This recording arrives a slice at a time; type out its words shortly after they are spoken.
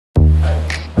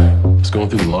Just going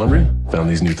through the laundry, found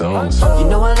these new thongs. You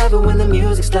know I love it when the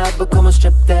music's loud, but come on,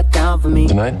 strip that down for me.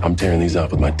 Tonight, I'm tearing these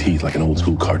out with my teeth like an old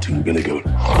school cartoon billy goat.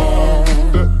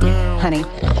 Honey,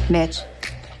 Mitch,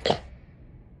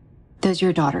 those are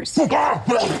your daughters. Prom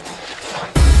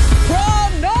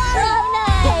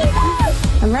night!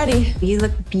 I'm ready. You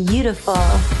look beautiful.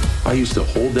 I used to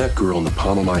hold that girl in the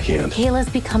palm of my hand. Kayla's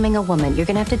becoming a woman. You're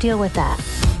gonna have to deal with that.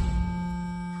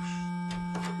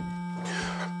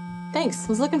 Thanks.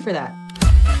 Was looking for that.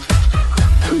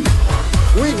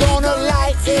 We gonna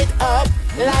light it up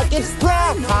like it's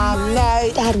prom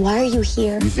night. Dad, why are you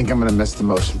here? You think I'm gonna miss the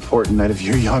most important night of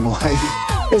your young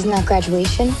life? Isn't that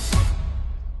graduation?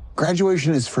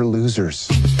 Graduation is for losers.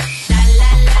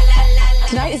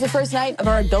 Tonight is the first night of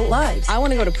our adult lives. I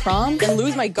want to go to prom and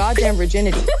lose my goddamn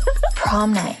virginity.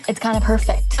 Prom night. It's kind of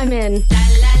perfect. I'm in.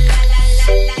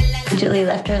 Julie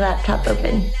left her laptop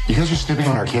open. You guys are snipping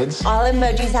on our kids? All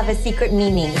emojis have a secret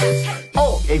meaning.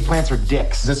 Oh, eggplants are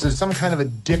dicks. This is some kind of a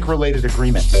dick-related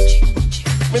agreement.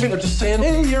 Maybe they're just saying,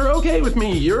 hey, you're okay with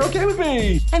me. You're okay with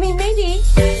me. I mean, maybe.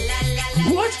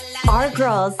 What? Our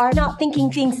girls are not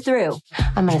thinking things through.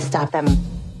 I'm gonna stop them.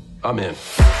 I'm in.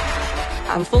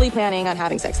 I'm fully planning on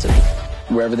having sex tonight.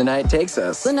 Wherever the night takes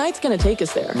us. The night's gonna take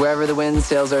us there. Wherever the wind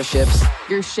sails our ships.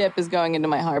 Your ship is going into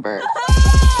my harbor.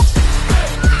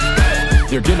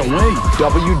 They're getting away.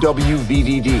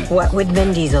 WWVDD. What would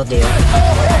Vin Diesel do?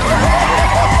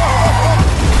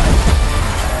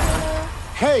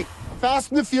 Hey,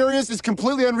 Fast and the Furious is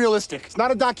completely unrealistic. It's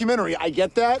not a documentary. I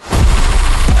get that.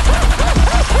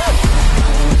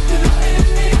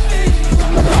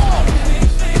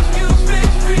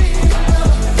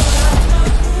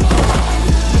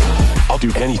 I'll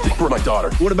do anything for my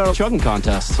daughter. What about a chugging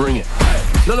contest? Bring it.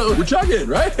 No, we're chugging,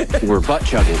 right? We're butt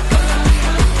chugging.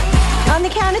 On the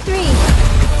count of 3.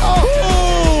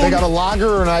 Oh. They got a lager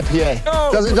or an IPA.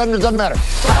 Doesn't matter.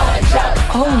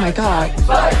 Oh my God.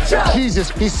 Jesus,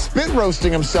 he's spit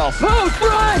roasting himself. Post,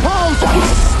 Brian! Post!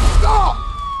 Oh!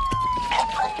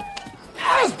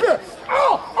 Aspen!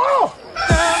 Oh!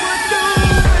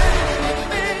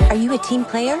 Are you a team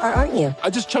player or aren't you? I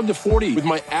just chugged a 40 with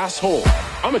my asshole.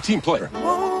 I'm a team player.